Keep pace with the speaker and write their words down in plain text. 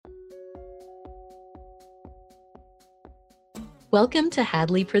Welcome to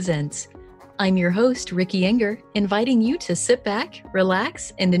Hadley Presents. I'm your host, Ricky Enger, inviting you to sit back,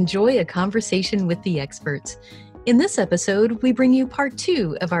 relax, and enjoy a conversation with the experts. In this episode, we bring you part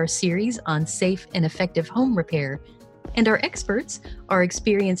 2 of our series on safe and effective home repair. And our experts are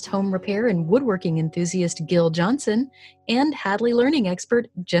experienced home repair and woodworking enthusiast Gil Johnson and Hadley learning expert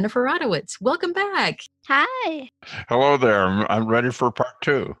Jennifer Radowitz. Welcome back. Hi. Hello there. I'm ready for part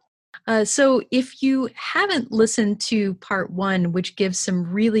 2. So if you haven't listened to part 1, which gives some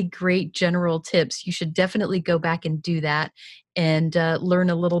really great general tips, you should definitely go back and do that and learn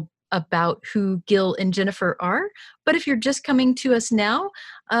a little about who Gil and Jennifer are. But if you're just coming to us now,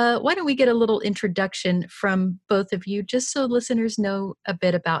 why don't we get a little introduction from both of you, just so listeners know a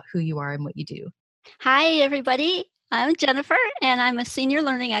bit about who you are and what you do. Hi, everybody. I'm Jennifer, and I'm a senior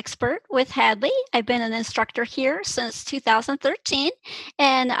learning expert with Hadley. I've been an instructor here since 2013,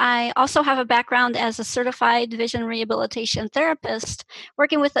 and I also have a background as a certified vision rehabilitation therapist,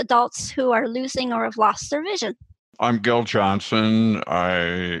 working with adults who are losing or have lost their vision. I'm Gil Johnson.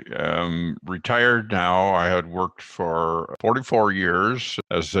 I am retired now. I had worked for 44 years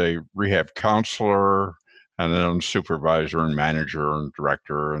as a rehab counselor and then supervisor and manager and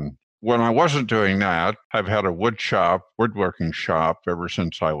director. And when I wasn't doing that, I've had a woodworking shop ever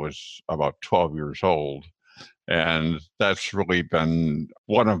since I was about 12 years old. And that's really been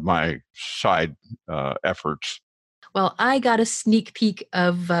one of my side efforts. Well, I got a sneak peek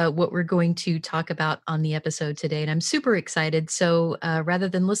of what we're going to talk about on the episode today, and I'm super excited. So rather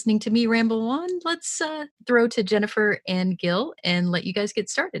than listening to me ramble on, let's throw to Jennifer and Gil and let you guys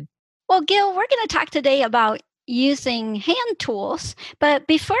get started. Well, Gil, we're going to talk today about using hand tools. But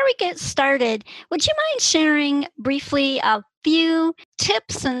before we get started, would you mind sharing briefly a few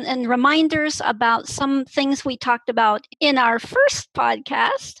tips and reminders about some things we talked about in our first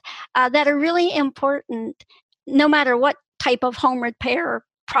podcast that are really important no matter what type of home repair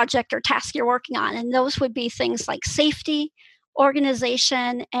project or task you're working on? And those would be things like safety,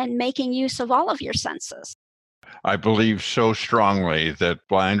 organization, and making use of all of your senses. I believe so strongly that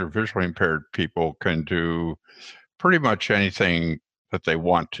blind or visually impaired people can do pretty much anything that they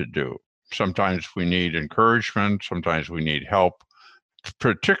want to do. Sometimes we need encouragement, sometimes we need help,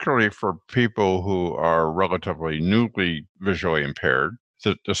 particularly for people who are relatively newly visually impaired.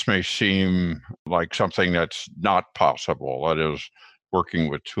 That this may seem like something that's not possible. That is, working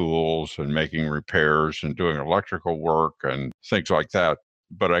with tools and making repairs and doing electrical work and things like that.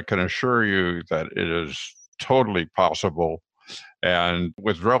 But I can assure you that it is totally possible, and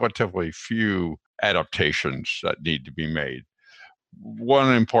with relatively few adaptations that need to be made.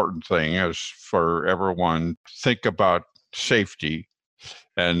 One important thing is for everyone, think about safety,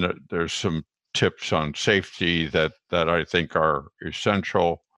 and there's some tips on safety that I think are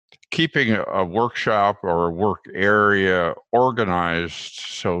essential. Keeping a workshop or a work area organized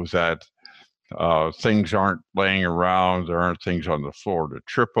so that things aren't laying around, there aren't things on the floor to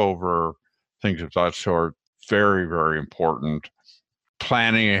trip over, things of that sort. Very, very important.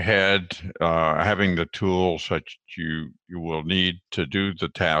 Planning ahead, having the tools that you will need to do the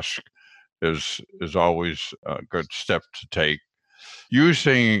task is always a good step to take.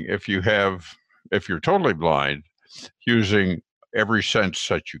 Using, if you're totally blind, using every sense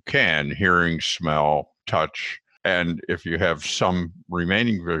that you can, hearing, smell, touch, and if you have some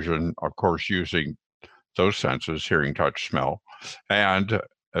remaining vision, of course, using those senses, hearing, touch, smell, and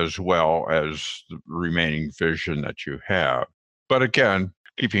as well as the remaining vision that you have. But again,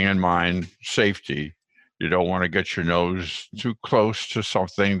 keeping in mind safety, you don't want to get your nose too close to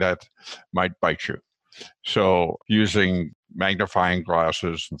something that might bite you. So using magnifying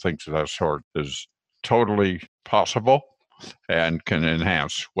glasses and things of that sort is totally possible and can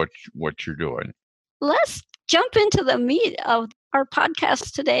enhance what you're doing. Let's jump into the meat of our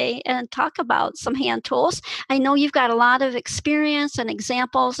podcast today and talk about some hand tools. I know you've got a lot of experience and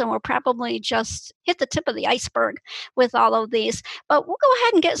examples, and we'll probably just hit the tip of the iceberg with all of these. But we'll go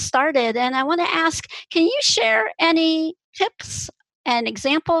ahead and get started. And I want to ask, can you share any tips and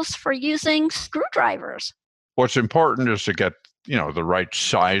examples for using screwdrivers? What's important is to get, the right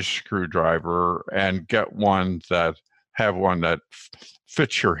size screwdriver and get one that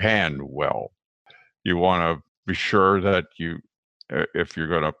fits your hand well. You want to be sure that if you're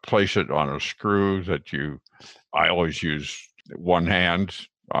going to place it on a screw, I always use one hand.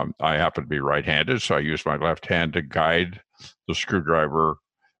 I happen to be right-handed, so I use my left hand to guide the screwdriver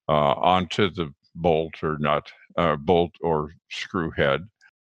onto the bolt or nut, bolt or screw head.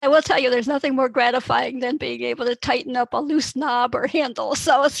 I will tell you, there's nothing more gratifying than being able to tighten up a loose knob or handle.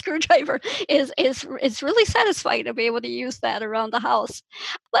 So a screwdriver is really satisfying to be able to use that around the house.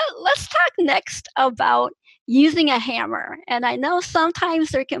 Let's talk next about using a hammer. And I know sometimes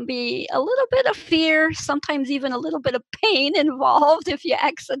there can be a little bit of fear, sometimes even a little bit of pain involved if you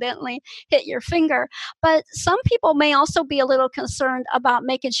accidentally hit your finger. But some people may also be a little concerned about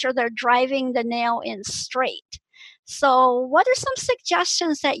making sure they're driving the nail in straight. So, what are some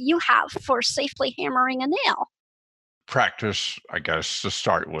suggestions that you have for safely hammering a nail? Practice, I guess, to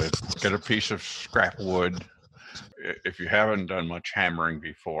start with. Get a piece of scrap wood. If you haven't done much hammering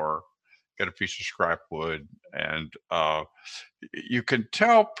before, get a piece of scrap wood, and you can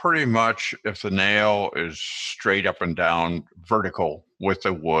tell pretty much if the nail is straight up and down vertical with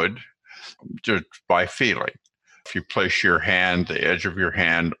the wood just by feeling. If you place your hand, the edge of your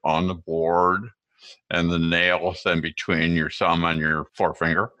hand on the board, and the nail then between your thumb and your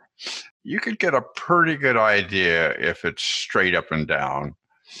forefinger, you could get a pretty good idea if it's straight up and down.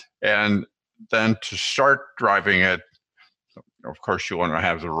 And then to start driving it, of course, you want to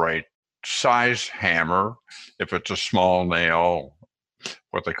have the right size hammer. If it's a small nail,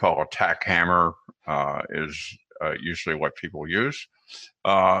 what they call a tack hammer is usually what people use.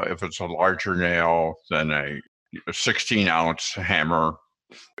 If it's a larger nail, then a 16-ounce hammer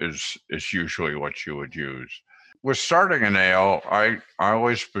is usually what you would use. With starting a nail, I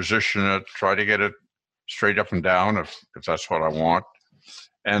always position it, try to get it straight up and down if that's what I want,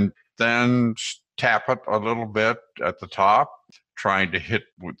 and then tap it a little bit at the top, trying to hit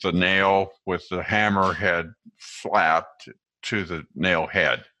with the nail with the hammer head flat to the nail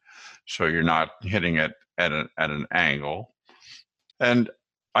head, so you're not hitting it at an angle. And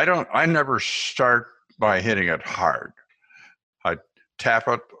I never start by hitting it hard. I tap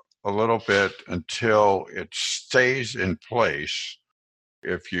it a little bit until it stays in place.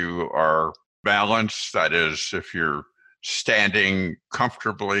 If you are balanced, that is, if you're standing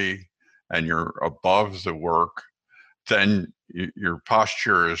comfortably and you're above the work, then your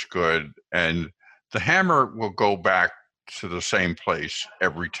posture is good, and the hammer will go back to the same place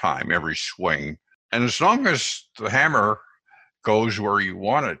every time, every swing. And as long as the hammer goes where you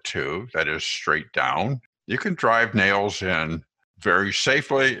want it to, that is straight down, you can drive nails in very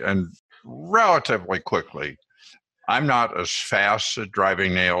safely and relatively quickly. I'm not as fast at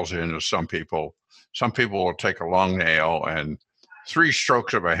driving nails in as some people. Some people will take a long nail and 3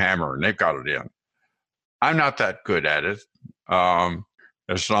 strokes of a hammer and they've got it in. I'm not that good at it.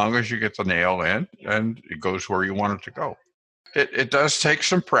 As long as you get the nail in and it goes where you want it to go. It does take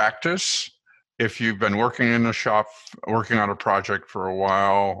some practice. If you've been working in a shop, working on a project for a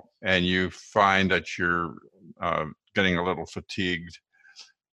while, and you find that you're getting a little fatigued,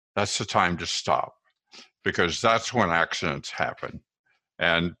 that's the time to stop, because that's when accidents happen.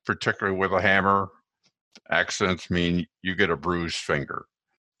 And particularly with a hammer, accidents mean you get a bruised finger.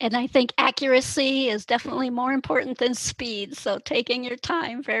 And I think accuracy is definitely more important than speed. So taking your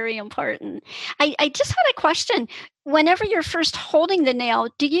time, very important. I just had a question. Whenever you're first holding the nail,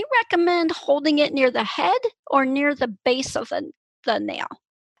 do you recommend holding it near the head or near the base of the nail?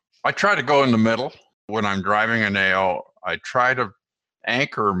 I try to go in the middle. When I'm driving a nail, I try to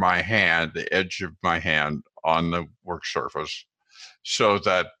anchor my hand, the edge of my hand, on the work surface so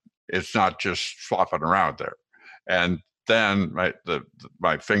that it's not just flopping around there. And then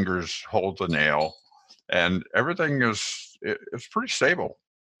my fingers hold the nail, and everything is pretty stable.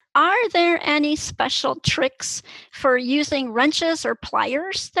 Are there any special tricks for using wrenches or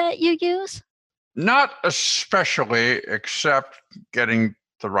pliers that you use? Not especially, except getting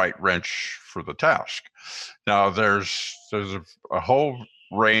the right wrench for the task. Now, there's a whole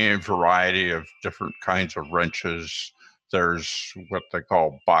range, variety of different kinds of wrenches. There's what they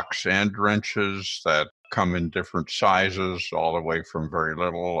call box end wrenches that come in different sizes, all the way from very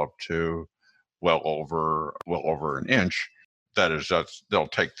little up to well over an inch. They'll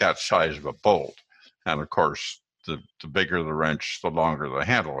take that size of a bolt, and of course, the bigger the wrench, the longer the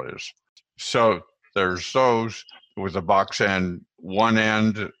handle is. So there's those with a box end. One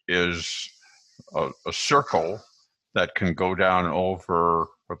end is a circle that can go down over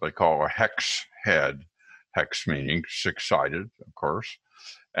what they call a hex head, hex meaning 6-sided, of course,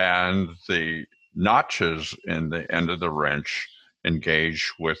 and the notches in the end of the wrench engage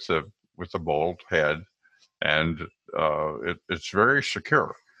with the bolt head, and it's very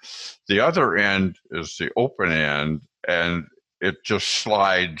secure. The other end is the open end, and it just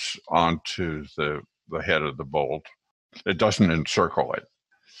slides onto the head of the bolt. It doesn't encircle it.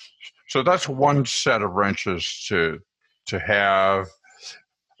 So that's one set of wrenches to have.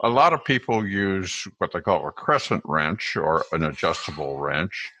 A lot of people use what they call a crescent wrench or an adjustable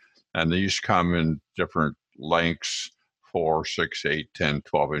wrench, and these come in different lengths, 4, 6, 8, 10,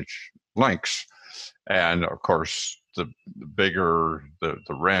 12-inch lengths. And of course, the bigger the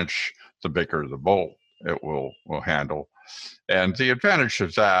wrench, the bigger the bolt. it will handle. And the advantage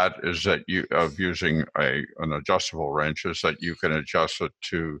of that is that using an adjustable wrench is that you can adjust it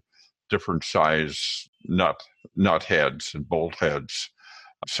to different size nut heads and bolt heads.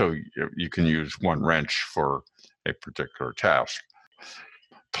 So you can use one wrench for a particular task.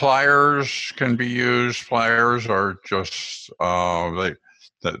 Pliers can be used. Pliers are just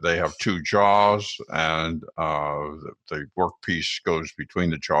they have two jaws, and the workpiece goes between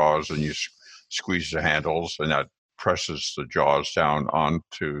the jaws, and you squeeze the handles, and that presses the jaws down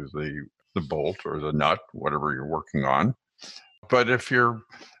onto the bolt or the nut, whatever you're working on. But if you're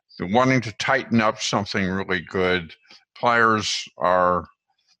wanting to tighten up something really good, pliers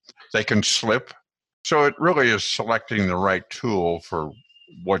they can slip. So it really is selecting the right tool for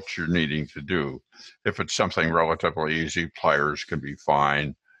what you're needing to do. If it's something relatively easy, pliers can be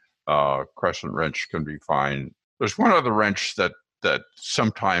fine. Crescent wrench can be fine. There's one other wrench that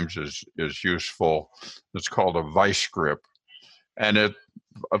sometimes is useful. It's called a vice grip. And a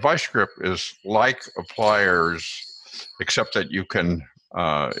vice grip is like a pliers, except that you can,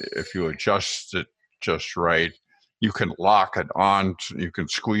 if you adjust it just right, you can lock it on, you can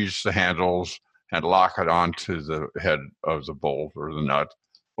squeeze the handles and lock it onto the head of the bolt or the nut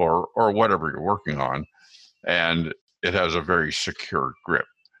or whatever you're working on. And it has a very secure grip.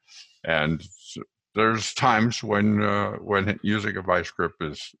 And there's times when using a vice grip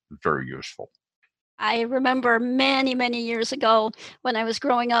is very useful. I remember many, many years ago when I was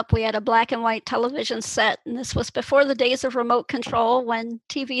growing up, we had a black and white television set, and this was before the days of remote control when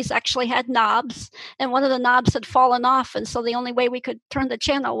TVs actually had knobs, and one of the knobs had fallen off, and so the only way we could turn the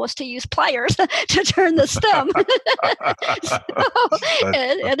channel was to use pliers to turn the stem.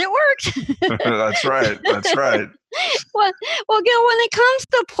 And it worked. That's right. Well, Gil, when it comes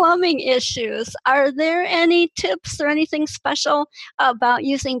to plumbing issues, are there any tips or anything special about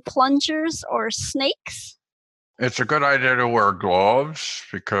using plungers or snakes? It's a good idea to wear gloves,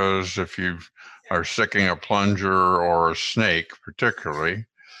 because if you are sticking a plunger or a snake, particularly,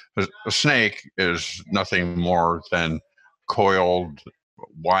 a snake is nothing more than coiled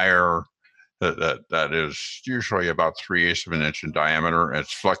wire that is usually about 3/8 of an inch in diameter.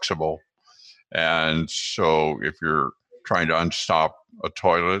 It's flexible. And so if you're trying to unstop a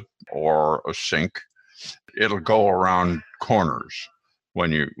toilet or a sink, it'll go around corners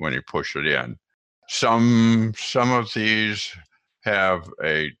when you push it in. Some of these have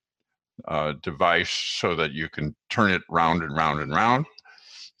a device so that you can turn it round and round and round,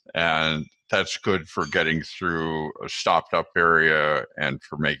 and that's good for getting through a stopped up area and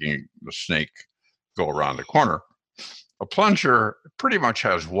for making the snake go around the corner. A plunger pretty much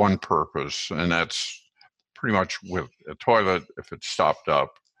has one purpose, and that's pretty much with a toilet. If it's stopped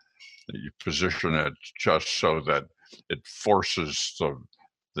up, you position it just so that it forces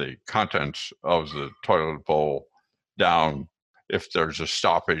the contents of the toilet bowl down. If there's a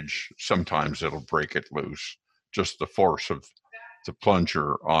stoppage, sometimes it'll break it loose. Just the force of the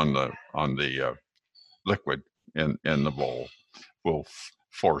plunger on the liquid in the bowl will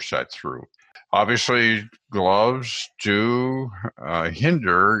force that through. Obviously, gloves do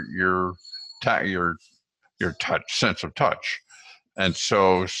hinder your touch, sense of touch, and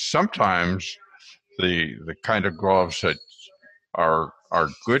so sometimes the kind of gloves that are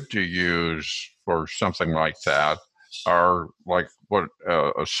good to use for something like that are like what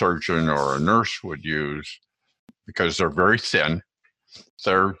a surgeon or a nurse would use, because they're very thin.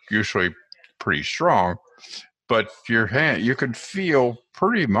 They're usually pretty strong, but your hand, you can feel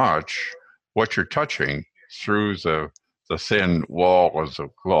pretty much what you're touching through the thin wall of the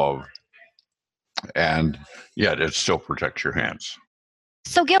glove, and yet it still protects your hands.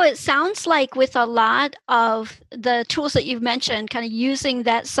 So, Gil, it sounds like with a lot of the tools that you've mentioned, kind of using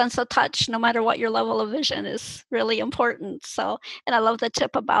that sense of touch, no matter what your level of vision, is really important. So, and I love the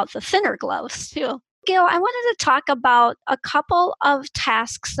tip about the thinner gloves too. Gil, I wanted to talk about a couple of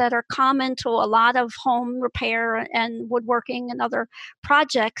tasks that are common to a lot of home repair and woodworking and other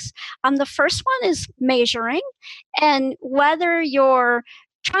projects. The first one is measuring, and whether you're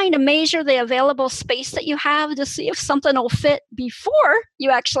trying to measure the available space that you have to see if something will fit before you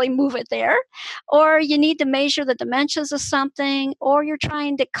actually move it there, or you need to measure the dimensions of something, or you're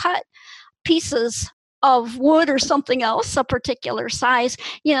trying to cut pieces of wood or something else, a particular size.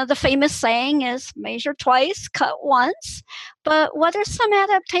 You know, the famous saying is measure twice, cut once. But what are some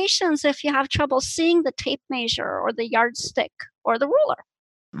adaptations if you have trouble seeing the tape measure or the yardstick or the ruler?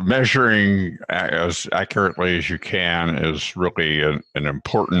 Measuring as accurately as you can is really an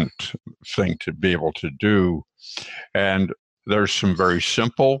important thing to be able to do. And there's some very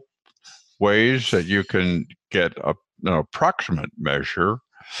simple ways that you can get an approximate measure.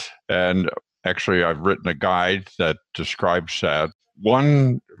 And Actually, I've written a guide that describes that.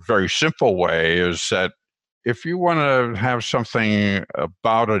 One very simple way is that if you want to have something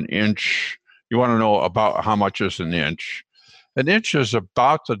about an inch, you want to know about how much is an inch. An inch is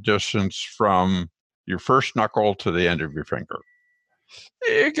about the distance from your first knuckle to the end of your finger.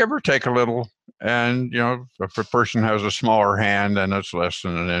 Give or take a little. And, if a person has a smaller hand, then it's less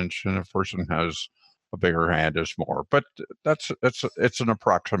than an inch. And if a person has a bigger hand, it's more. But it's an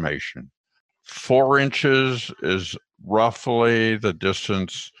approximation. 4 inches is roughly the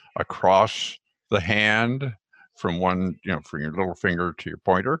distance across the hand from from your little finger to your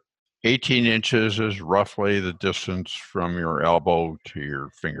pointer. 18 inches is roughly the distance from your elbow to your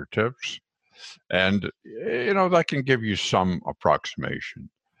fingertips. And, that can give you some approximation.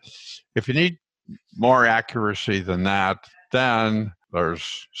 If you need more accuracy than that, then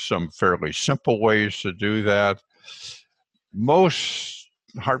there's some fairly simple ways to do that. Most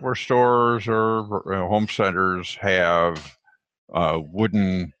hardware stores or home centers have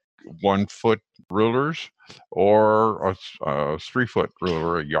wooden 1-foot rulers or a 3-foot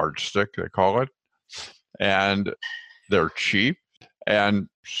ruler, a yardstick, they call it. And they're cheap. And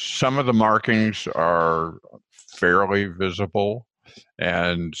some of the markings are fairly visible,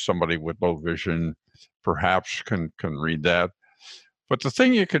 and somebody with low vision perhaps can read that. But the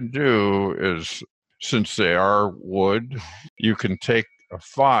thing you can do is, since they are wood, you can take a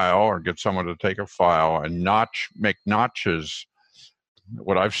file or get someone to take a file and make notches.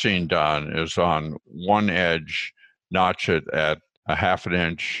 What I've seen done is on one edge, notch it at 1/2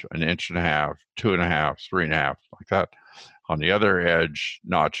 inch, 1.5 inches, 2.5, 3.5, like that. On the other edge,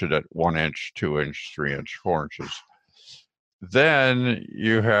 notch it at 1 inch, 2 inch, 3 inch, 4 inches. Then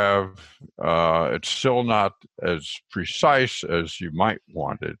you have, it's still not as precise as you might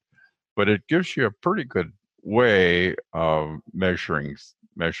want it, but it gives you a pretty good way of measuring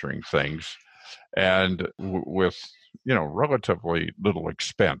things, and with relatively little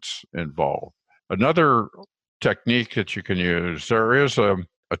expense involved. Another technique that you can use, there is a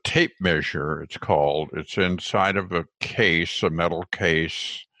tape measure, it's called. It's inside of a case, a metal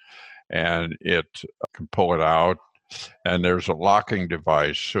case, and it can pull it out. And there's a locking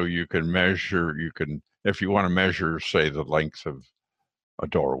device, so you can measure, if you want to measure, say, the length of a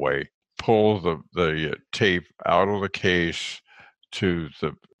doorway, pull the tape out of the case to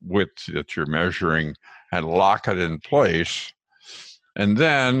the width that you're measuring and lock it in place. And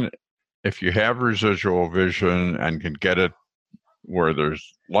then if you have residual vision and can get it where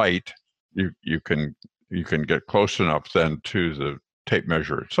there's light, you can get close enough then to the tape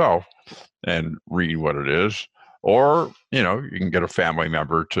measure itself and read what it is. Or, you can get a family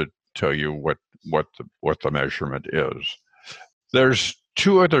member to tell you what the measurement is. There's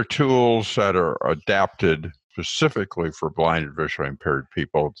 2 other tools that are adapted specifically for blind and visually impaired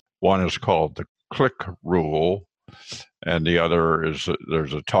people. One is called the click rule, and the other is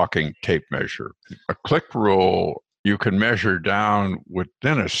there's a talking tape measure. A click rule, you can measure down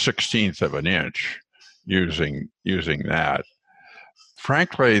within 1/16 of an inch using that.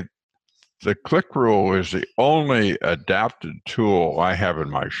 Frankly, the click rule is the only adapted tool I have in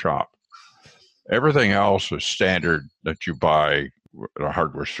my shop. Everything else is standard that you buy at a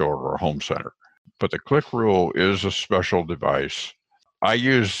hardware store or a home center. But the click rule is a special device. I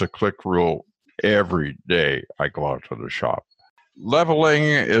use the click rule every day I go out to the shop. Leveling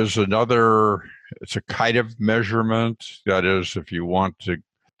is it's a kind of measurement. That is, if you want to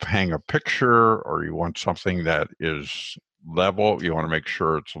hang a picture or you want something that is level, you want to make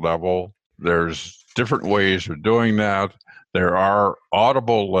sure it's level. There's different ways of doing that. There are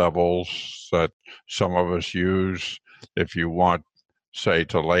audible levels that some of us use. If you want, say,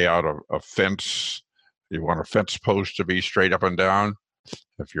 to lay out a fence, you want a fence post to be straight up and down.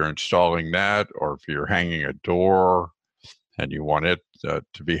 If you're installing that, or if you're hanging a door and you want it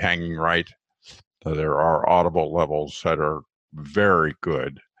to be hanging right, there are audible levels that are very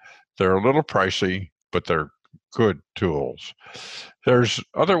good. They're a little pricey, but they're good tools. There's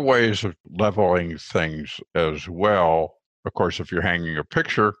other ways of leveling things as well. Of course, if you're hanging a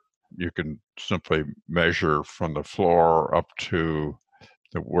picture, you can simply measure from the floor up to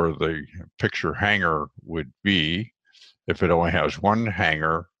where the picture hanger would be. If it only has one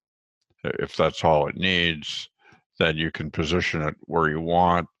hanger, if that's all it needs, then you can position it where you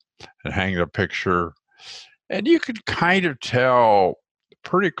want and hang the picture. And you can kind of tell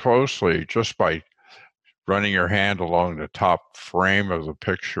pretty closely just by running your hand along the top frame of the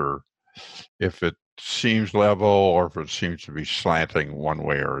picture if it seems level or if it seems to be slanting one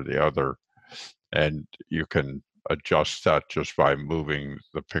way or the other. And you can adjust that just by moving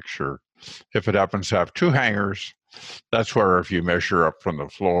the picture. If it happens to have two hangers, that's where if you measure up from the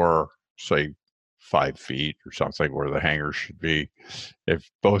floor, say 5 feet or something where the hanger should be.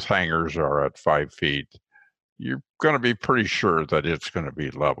 If both hangers are at 5 feet, you're going to be pretty sure that it's going to be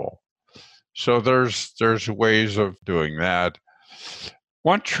level. So there's ways of doing that.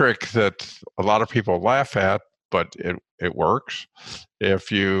 One trick that a lot of people laugh at, but it works.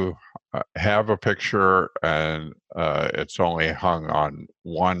 If you have a picture and it's only hung on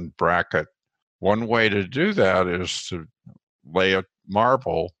one bracket, one way to do that is to lay a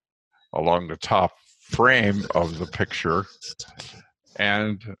marble along the top frame of the picture.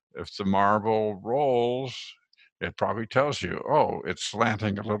 And if the marble rolls, it probably tells you, oh, it's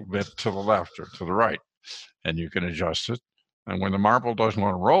slanting a little bit to the left or to the right. And you can adjust it. And when the marble doesn't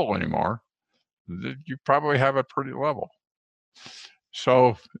want to roll anymore, you probably have it pretty level.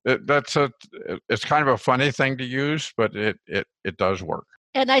 So it's kind of a funny thing to use, but it does work.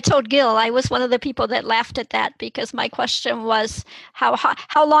 And I told Gil I was one of the people that laughed at that, because my question was how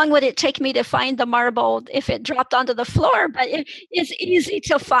long would it take me to find the marble if it dropped onto the floor? But it's easy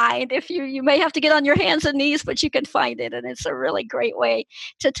to find. If you may have to get on your hands and knees, but you can find it, and it's a really great way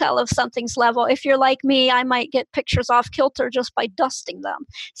to tell if something's level. If you're like me, I might get pictures off kilter just by dusting them.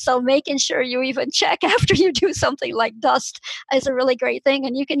 So making sure you even check after you do something like dust is a really great thing,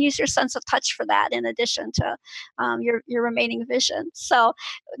 and you can use your sense of touch for that in addition to your remaining vision. So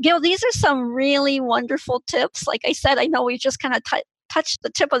Gil, these are some really wonderful tips. Like I said, I know we just kind of touched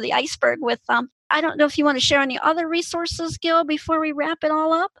the tip of the iceberg with them. I don't know if you want to share any other resources, Gil, before we wrap it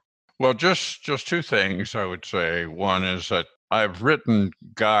all up. Well, just 2 things I would say. One is that I've written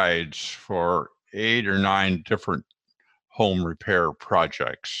guides for 8 or 9 different home repair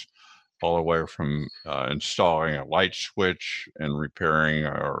projects, all the way from installing a light switch and repairing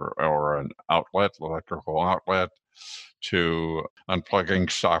or an electrical outlet, to unplugging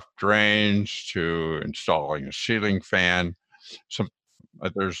soft drains, to installing a ceiling fan. So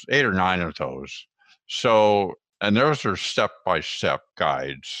there's 8 or 9 of those. So, and those are step-by-step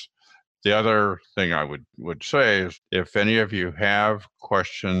guides. The other thing I would say is, if any of you have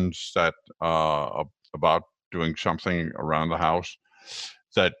questions that about doing something around the house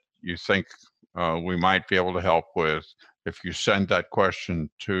that you think we might be able to help with, if you send that question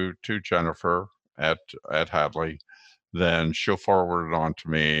to Jennifer at Hadley, then she'll forward it on to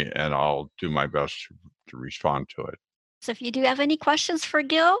me, and I'll do my best to respond to it. So if you do have any questions for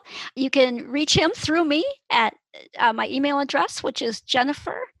Gil, you can reach him through me at my email address, which is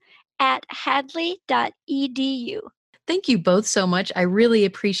jennifer@hadley.edu. Thank you both so much. I really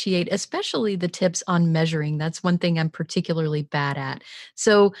appreciate especially the tips on measuring. That's one thing I'm particularly bad at.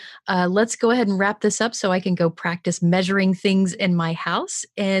 So let's go ahead and wrap this up so I can go practice measuring things in my house.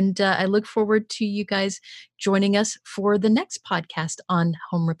 And I look forward to you guys joining us for the next podcast on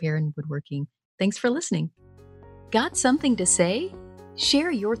home repair and woodworking. Thanks for listening. Got something to say?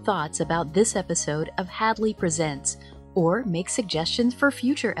 Share your thoughts about this episode of Hadley Presents, or make suggestions for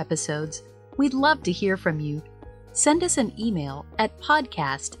future episodes. We'd love to hear from you. Send us an email at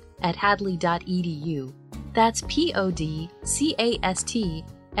podcast@hadley.edu. That's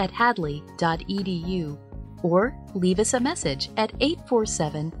podcast@hadley.edu. Or leave us a message at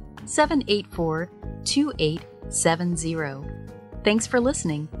 847-784-2870. Thanks for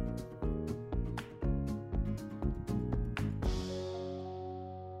listening.